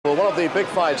the big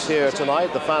fights here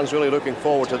tonight. The fans really looking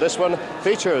forward to this one.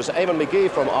 Features Eamon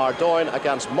McGee from Ardoyne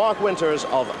against Mark Winters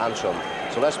of Antrim.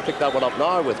 So let's pick that one up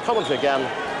now with commentary again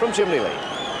from Jim Neely.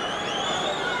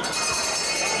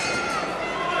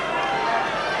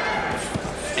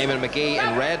 Eamon McGee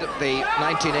in red, the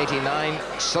 1989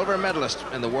 silver medalist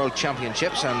in the World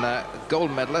Championships and gold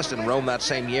medalist in Rome that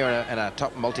same year in a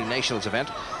top multinationals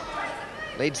event.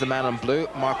 Leads the man in blue,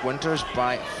 Mark Winters,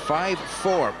 by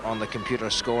 5-4 on the computer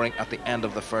scoring at the end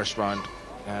of the first round.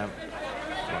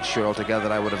 Not sure altogether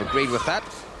that I would have agreed with that.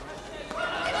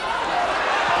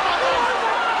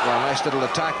 Well, nice little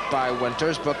attack by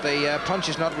Winters, but the punch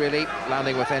is not really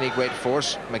landing with any great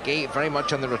force. McGee very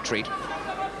much on the retreat.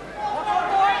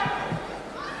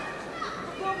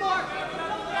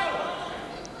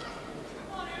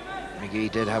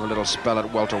 McGee did have a little spell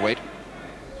at welterweight,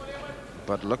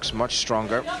 but looks much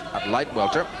stronger at light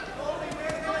welter.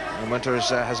 And Winters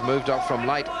has moved up from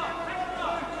light.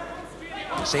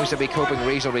 He seems to be coping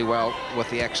reasonably well with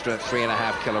the extra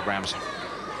 3.5 kilograms.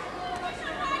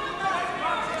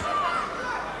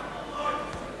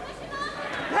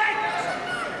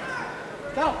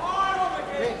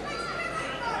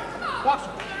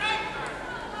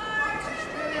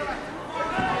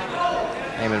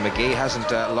 Eamon McGee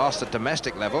hasn't lost at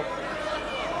domestic level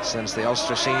since the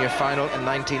Ulster Senior Final in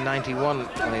 1991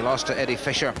 when he lost to Eddie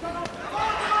Fisher.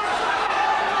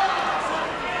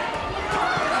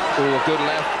 Oh, a good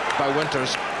left by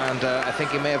Winters, and I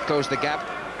think he may have closed the gap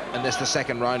in this, the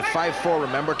second round. 5-4,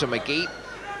 remember, to McGee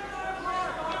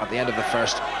at the end of the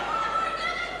first.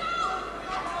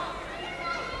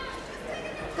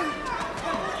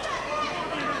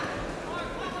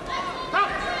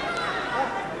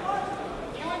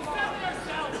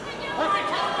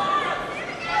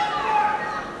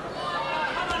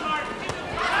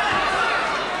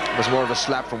 Was more of a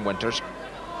slap from Winters.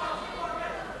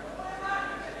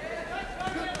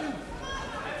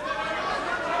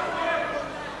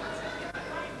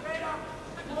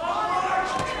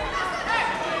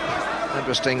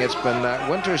 Interesting, it's been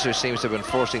Winters who seems to have been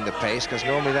forcing the pace, because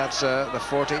normally that's the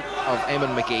forte of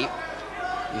Eamon McGee.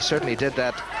 He certainly did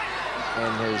that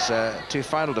in his 2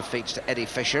 final defeats to Eddie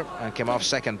Fisher and came off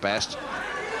second best.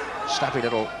 Snappy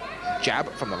little jab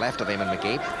from the left of Eamon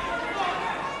McGee.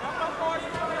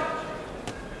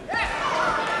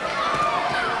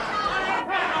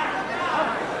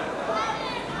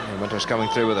 Winters coming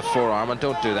through with a forearm, and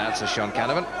don't do that, says Sean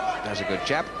Canavan. There's a good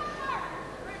jab.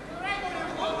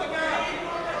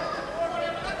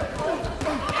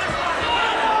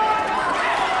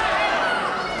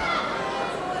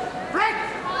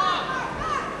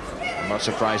 I'm not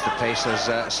surprised the pace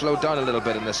has slowed down a little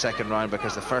bit in the second round,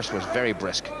 because the first was very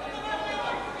brisk.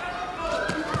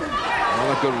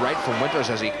 Another good right from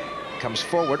Winters as he comes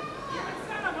forward.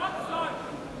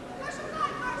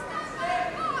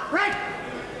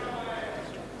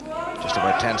 Just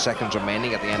about 10 seconds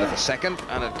remaining at the end of the second,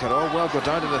 and it could all well go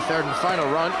down to the third and final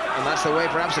round, and that's the way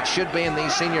perhaps it should be in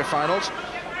these senior finals.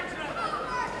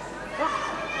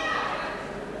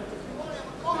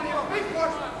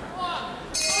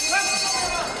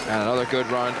 And another good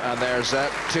round, and there's 2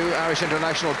 Irish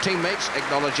international teammates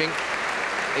acknowledging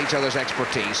each other's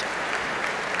expertise.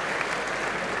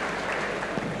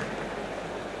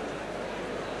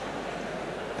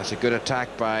 That's a good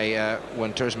attack by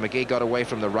Winters. McGee got away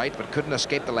from the right, but couldn't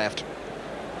escape the left.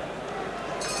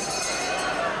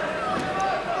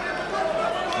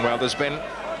 Well, there's been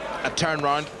a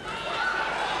turnaround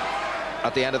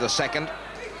at the end of the second.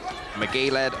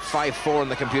 McGee led 5-4 in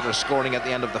the computer scoring at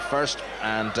the end of the first,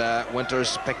 and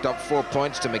Winters picked up 4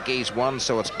 points to McGee's 1,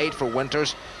 so it's 8 for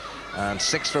Winters and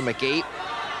 6 for McGee.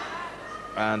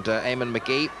 And Eamon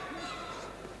McGee,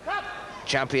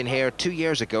 champion here 2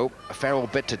 years ago, a fair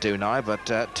old bit to do now, but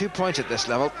 2 points at this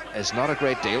level is not a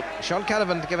great deal. Sean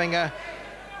Canavan giving a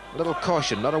little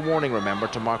caution, not a warning, remember,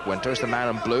 to Mark Winters, the man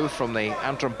in blue from the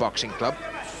Antrim Boxing Club.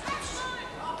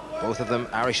 Both of them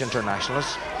Irish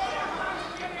internationals.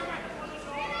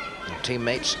 And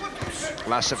teammates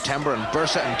last September in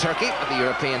Bursa in Turkey at the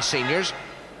European Seniors.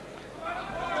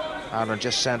 Ireland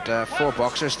just sent 4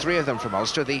 boxers, 3 of them from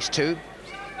Ulster, these 2.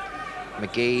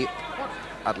 McGee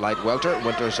at light welter,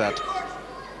 Winters at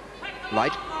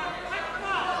light,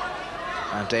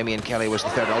 and Mcauley was the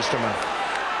third Ulsterman.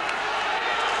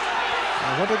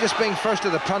 Winter just being first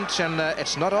to the punch, and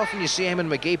it's not often you see Eamon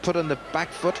McGee put on the back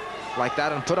foot like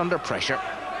that and put under pressure.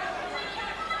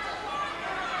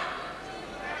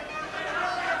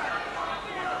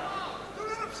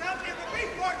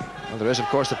 Well, there is of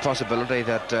course the possibility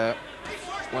that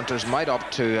Winters might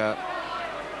opt to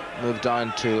move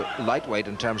down to lightweight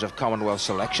in terms of Commonwealth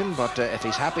selection, but if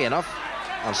he's happy enough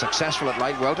unsuccessful at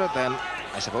light welter, then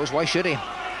I suppose why should he?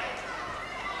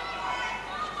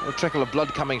 A trickle of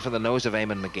blood coming from the nose of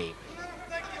Eamon Magee.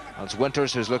 And it's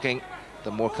Winters who's looking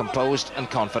the more composed and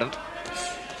confident.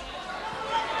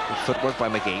 Good footwork by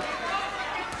Magee.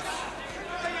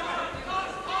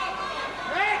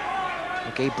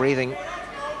 Magee breathing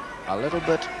a little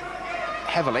bit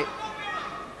heavily.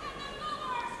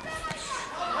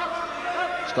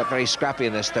 It's got very scrappy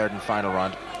in this third and final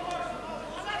round.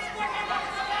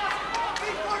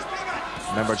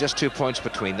 Remember, just 2 points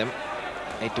between them.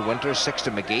 8 to Winters, 6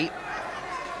 to Magee.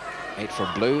 8 for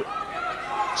blue,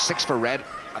 6 for red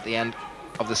at the end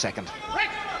of the second.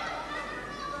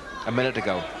 A minute to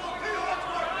go.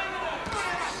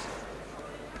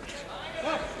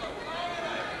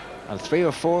 And 3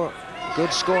 or 4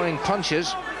 good scoring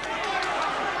punches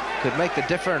could make the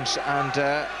difference,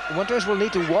 and Winters will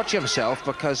need to watch himself,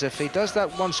 because if he does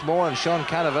that once more and Sean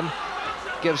Canavan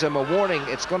gives him a warning,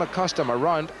 it's going to cost him a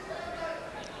round,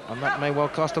 and that may well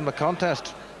cost him the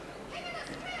contest.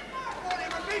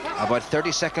 About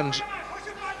 30 seconds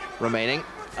remaining,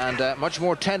 and much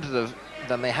more tentative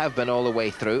than they have been all the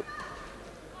way through.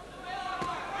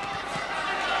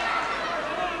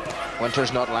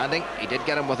 Winters not landing. He did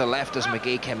get him with a left as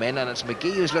Magee came in, and it's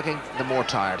Magee who's looking the more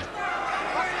tired.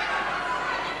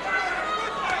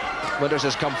 Winters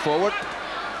has come forward.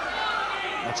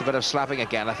 That's a bit of slapping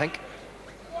again, I think.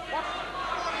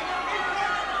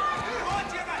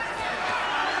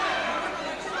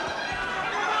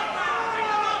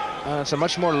 It's a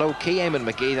much more low-key Eamon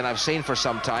Magee than I've seen for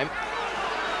some time.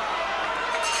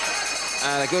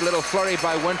 And a good little flurry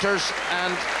by Winters,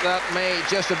 and that may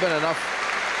just have been enough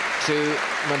to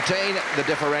maintain the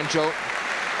differential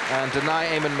and deny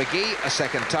Eamon Magee a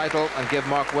second title and give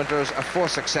Mark Winters a 4th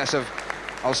successive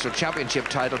Ulster Championship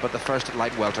title, but the first at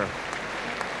light welter.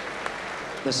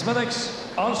 The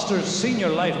Smithwick's Ulster Senior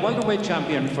Light Welterweight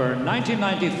Champion for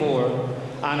 1994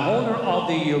 and holder of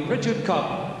the Hugh Pritchard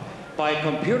Cup by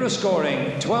computer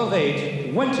scoring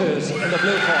 12-8, Winters in the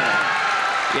blue corner.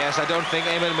 Yes, I don't think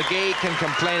Eamon Magee can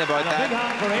complain about that.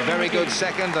 Very good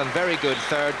second and very good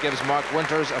third gives Mark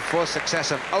Winters a 4th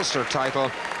successive Ulster title,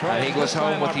 and he goes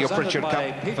home with the Hugh Pritchard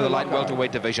Cup for the light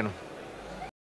welterweight division.